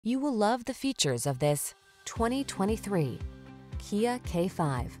You will love the features of this 2023 Kia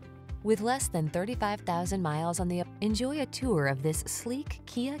K5. With less than 35,000 miles on the enjoy a tour of this sleek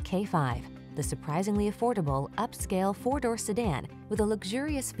Kia K5, the surprisingly affordable upscale four-door sedan with a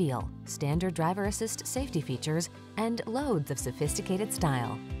luxurious feel, standard driver assist safety features, and loads of sophisticated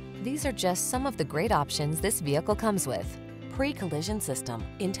style. These are just some of the great options this vehicle comes with: pre-collision system,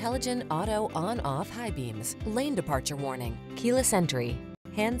 intelligent auto on-off high beams, lane departure warning, keyless entry,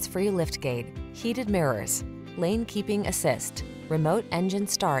 hands-free liftgate, heated mirrors, lane keeping assist, remote engine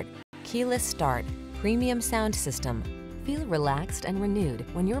start, keyless start, premium sound system. Feel relaxed and renewed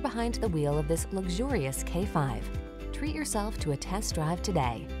when you're behind the wheel of this luxurious K5. Treat yourself to a test drive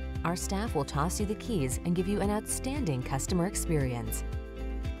today. Our staff will toss you the keys and give you an outstanding customer experience.